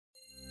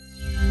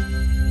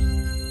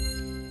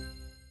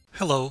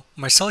Hello,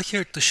 Marcel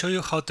here to show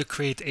you how to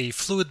create a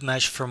fluid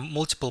mesh from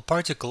multiple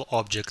particle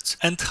objects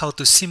and how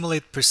to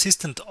simulate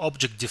persistent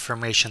object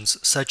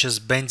deformations such as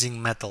bending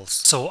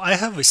metals. So I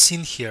have a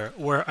scene here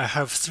where I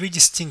have three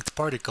distinct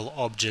particle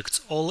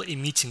objects all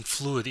emitting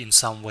fluid in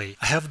some way.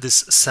 I have this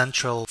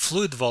central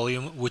fluid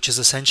volume, which is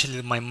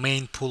essentially my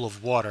main pool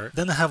of water.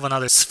 Then I have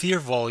another sphere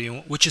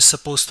volume which is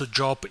supposed to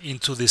drop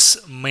into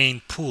this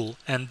main pool,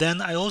 and then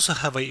I also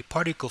have a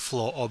particle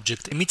flow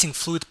object emitting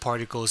fluid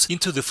particles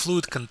into the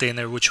fluid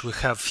container which we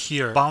have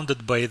here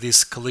bounded by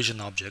this collision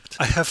object.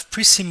 I have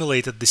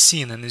pre-simulated the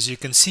scene, and as you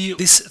can see,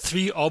 these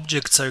three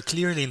objects are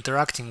clearly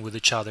interacting with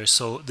each other.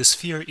 So the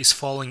sphere is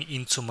falling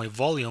into my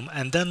volume,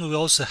 and then we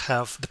also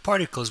have the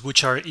particles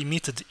which are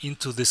emitted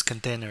into this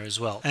container as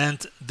well.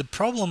 And the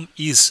problem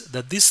is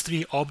that these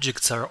three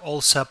objects are all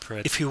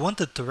separate. If we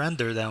wanted to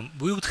render them,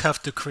 we would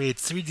have to create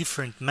three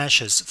different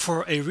meshes.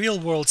 For a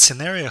real-world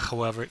scenario,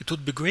 however, it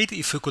would be great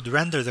if we could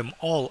render them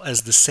all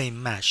as the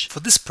same mesh. For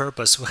this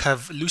purpose, we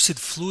have Lucid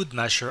Fluid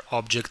Mesher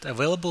object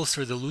available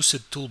through the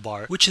Lucid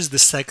toolbar, which is the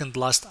second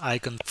last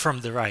icon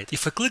from the right.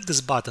 If I click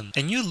this button,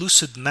 a new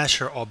Lucid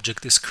Mesher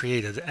object is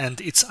created, and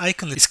its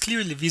icon is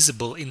clearly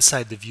visible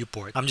inside the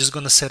viewport. I'm just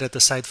gonna set it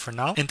aside for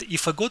now, and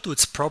if I go to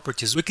its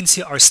properties, we can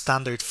see our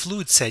standard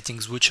fluid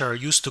settings, which are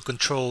used to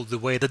control the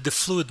way that the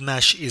fluid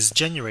mesh is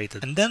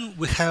generated. And then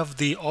we have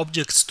the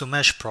objects to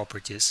mesh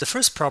properties. The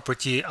first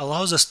property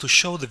allows us to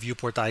show the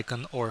viewport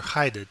icon or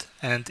hide it,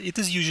 and it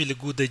is usually a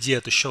good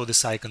idea to show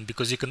this icon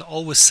because you can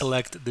always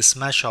select this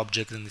mesh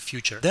object in the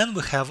future. Then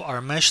we have our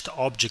meshed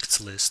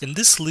objects list. In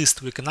this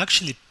list we can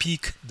actually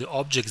pick the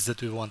objects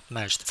that we want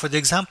meshed. For the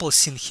example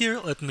seen here,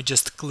 let me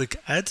just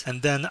click add,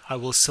 and then I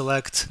will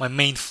select my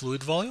main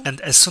fluid volume, and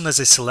as soon as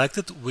I select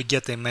it, we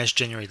get a mesh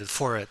generated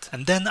for it.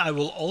 And then I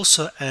will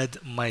also add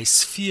my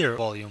sphere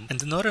volume,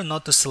 and in order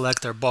not to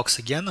select our box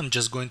again, I'm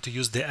just going to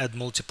use the add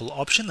multiple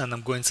option, and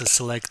I'm going to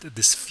select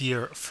the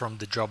sphere from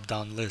the drop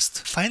down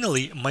list.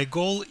 Finally, my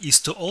goal is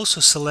to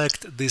also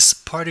select this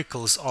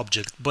particles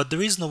object, but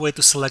there is no way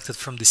to select it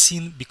from the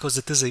scene because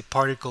it is a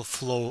particle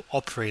flow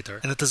operator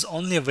and it is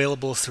only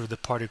available through the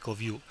particle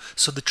view.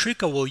 So the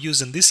trick I will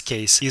use in this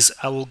case is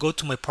I will go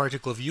to my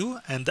particle view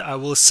and I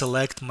will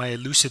select my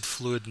Lucid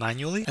Fluid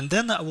manually, and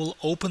then I will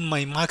open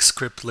my Max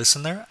script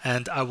listener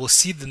and I will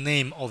see the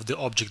name of the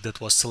object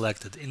that was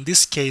selected. In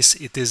this case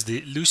it is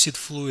the Lucid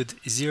Fluid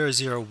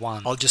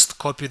 001. I'll just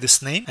copy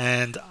this name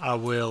and I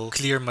will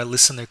clear my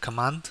listener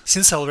command.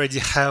 Since I already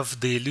have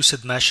the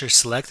Lucid Mesher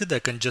selected, I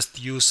can just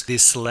use the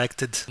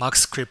selected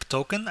Max script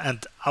token,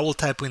 and I will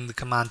type in the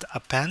command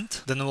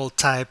append, then I will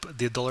type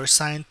the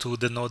 $sign to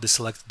denote the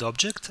selected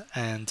object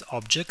and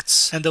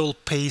objects, and I will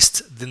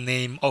paste the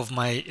name of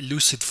my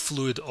Lucid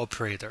Fluid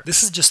operator.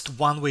 This is just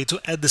one way to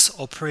add this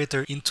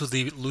operator into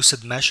the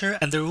Lucid Mesher,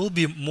 and there will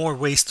be more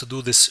ways to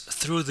do this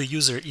through the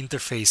user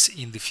interface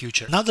in the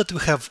future. Now that we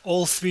have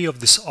all three of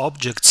these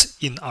objects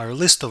in our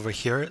list over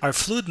here, our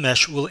fluid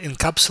mesh will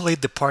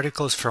encapsulate the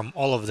particles from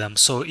all of them.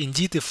 So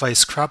indeed, if I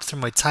scrub through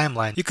my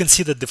timeline, you can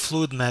see that the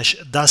fluid mesh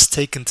does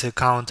take into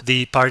account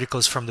the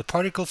particles from the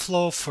particle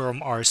flow,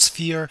 from our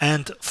sphere,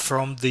 and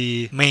from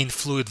the main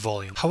fluid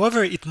volume.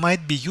 However, it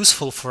might be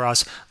useful for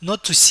us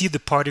not to see the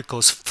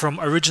particles from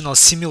original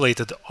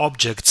simulated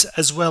objects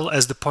as well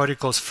as the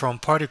particles from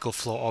particle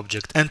flow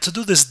object. And to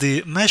do this,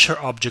 the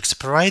Mesher objects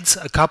provides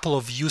a couple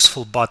of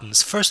useful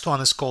buttons. First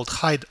one is called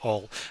hide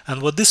all,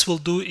 and what this will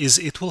do is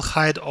it will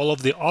hide all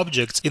of the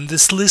objects in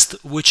this list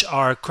which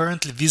are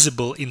currently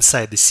visible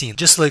inside the scene.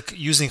 Just like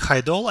using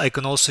hide all, I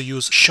can also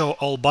use show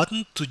all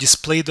button to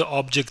display the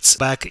objects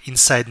back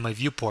inside my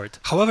viewport.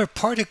 However,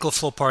 particle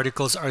flow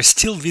particles are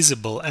still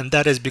visible, and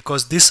that is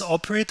because this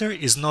operator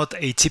is not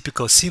a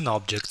typical scene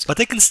object, but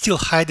I can still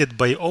hide it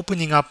by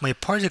opening up my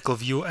particle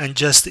view and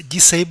just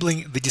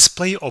disabling the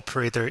display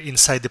operator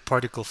inside the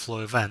particle flow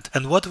event.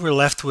 And what we're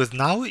left with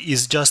now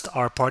is just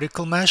our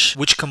particle mesh,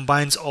 which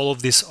combines all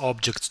of these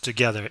objects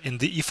together.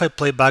 And if I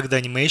play back the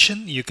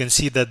animation, you can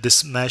see that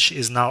this mesh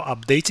is now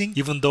updating.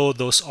 Even though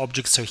those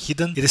objects are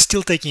hidden, it is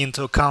still taking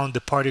into account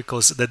the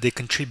particles that they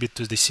contribute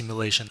to the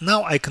simulation.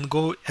 Now I can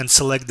go and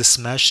select this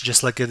mesh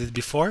just like I did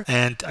before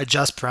and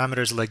adjust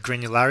parameters like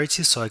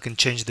granularity, so I can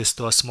change this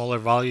to a smaller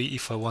value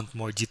if I want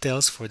more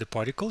details for the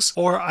particles,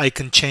 or I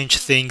can change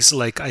things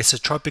like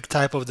isotropic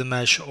type of the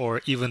mesh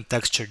or even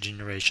texture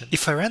generation.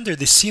 If I render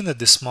the scene at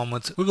this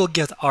moment, we will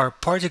get our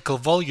particle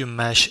volume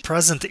mesh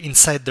present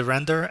inside the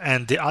render,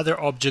 and the other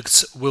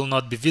objects will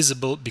not be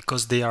visible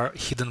because they are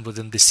hidden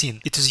within the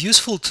scene. It is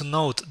useful to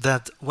note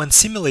that when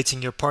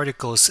simulating your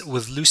particles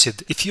with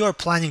Lucid, if you are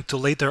planning to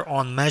later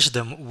on mesh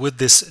them with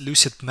this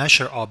Lucid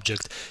Mesher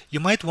object, you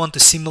might want to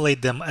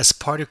simulate them as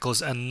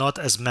particles and not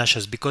as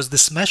meshes, because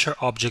this Mesher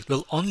object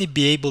will only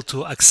be able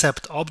to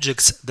accept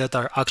objects that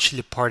are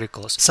actually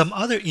particles. Some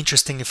other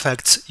interesting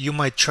effects you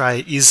might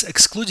try is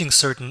excluding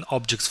certain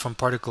objects from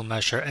particle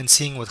mesher and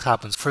seeing what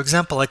happens. For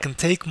example, I can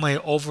take my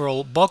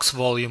overall box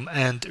volume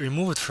and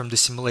remove it from the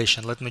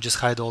simulation. Let me just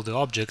hide all the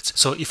objects.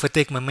 So if I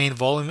take my main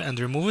volume and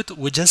remove it,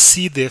 we just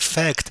see the the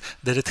effect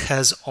that it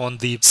has on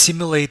the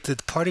simulated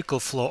particle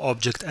flow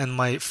object and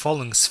my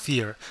falling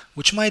sphere,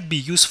 which might be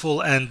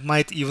useful and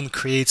might even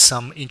create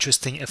some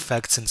interesting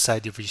effects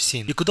inside of your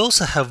scene. You could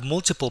also have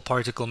multiple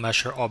particle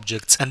mesher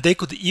objects, and they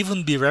could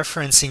even be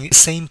referencing the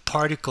same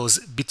particles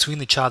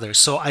between each other.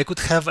 So I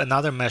could have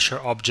another mesher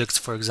object,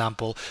 for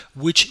example,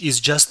 which is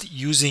just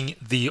using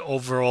the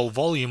overall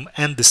volume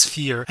and the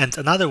sphere, and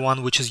another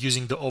one which is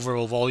using the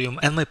overall volume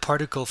and my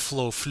particle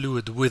flow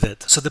fluid with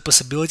it. So the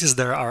possibilities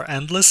there are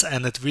endless,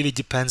 and it really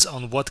depends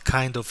on what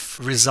kind of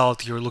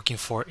result you're looking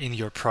for in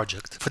your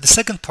project. For the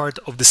second part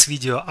of this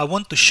video, I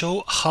want to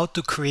show how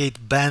to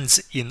create bands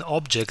in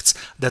objects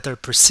that are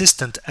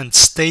persistent and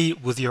stay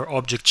with your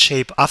object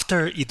shape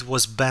after it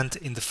was bent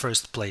in the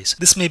first place.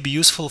 This may be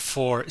useful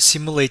for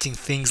simulating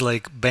things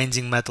like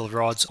bending metal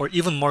rods or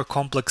even more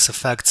complex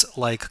effects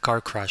like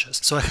car crashes.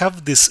 So I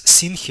have this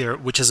scene here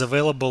which is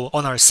available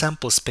on our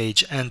samples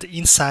page, and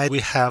inside we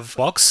have a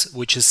box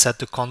which is set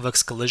to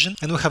convex collision,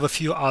 and we have a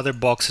few other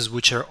boxes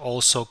which are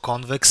also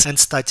convex and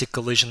static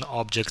collision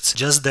objects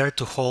just there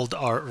to hold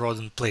our rod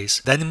in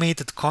place. The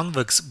animated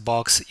convex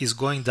box is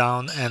going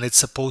down and it's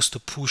supposed to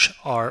push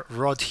our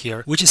rod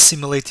here, which is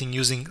simulating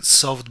using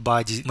soft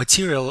body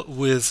material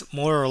with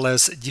more or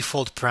less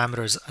default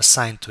parameters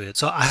assigned to it.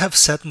 So I have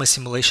set my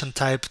simulation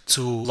type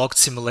to locked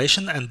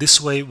simulation, and this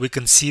way we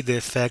can see the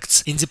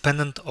effects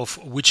independent of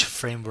which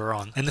frame we're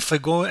on. And if I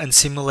go and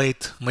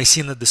simulate my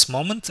scene at this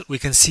moment, we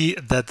can see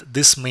that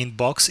this main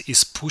box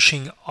is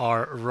pushing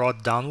our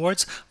rod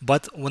downwards,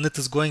 but when it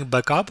is going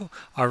back up,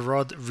 our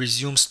rod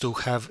resumes to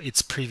have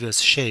its previous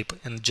shape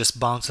and just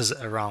bounces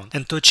around.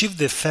 And to achieve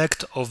the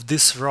effect of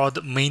this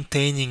rod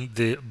maintaining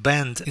the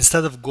bend,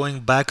 instead of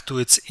going back to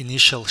its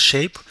initial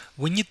shape,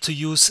 we need to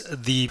use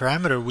the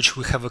parameter which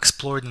we have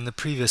explored in the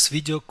previous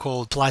video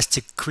called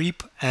plastic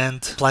creep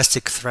and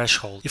plastic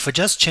threshold. If I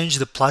just change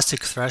the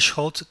plastic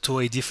threshold to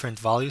a different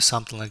value,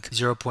 something like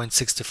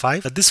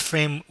 0.65, at this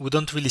frame we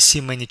don't really see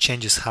many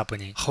changes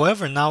happening.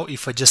 However, now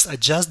if I just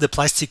adjust the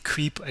plastic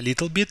creep a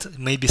little bit,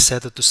 maybe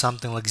set it to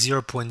something like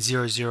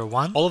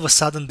 0.001, all of a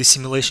sudden the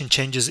simulation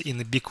changes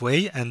in a big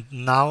way, and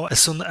now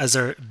as soon as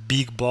our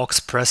big box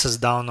presses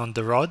down on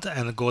the rod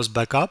and goes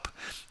back up,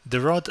 the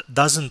rod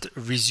doesn't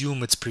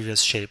resume its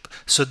previous shape.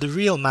 So the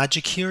real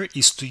magic here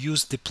is to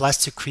use the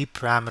plastic creep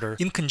parameter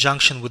in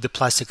conjunction with the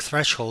plastic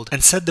threshold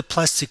and set the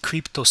plastic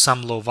creep to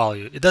some low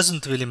value. It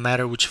doesn't really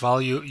matter which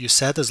value you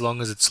set as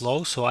long as it's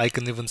low, so I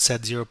can even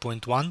set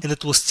 0.1 and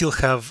it will still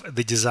have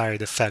the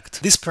desired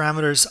effect. These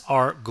parameters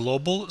are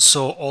global,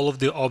 so all of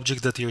the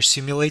objects that you're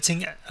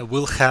simulating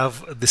will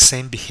have the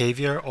same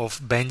behavior of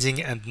bending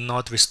and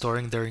not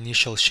restoring their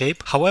initial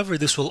shape. However,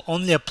 this will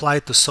only apply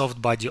to soft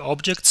body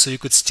objects, so you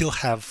could still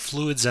have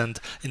fluids and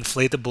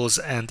inflatables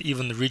and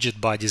even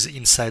rigid bodies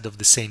inside of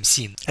the same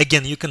scene.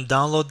 Again, you can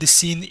download the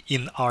scene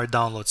in our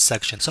downloads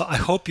section. So I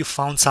hope you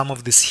found some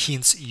of these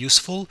hints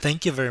useful.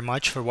 Thank you very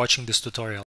much for watching this tutorial.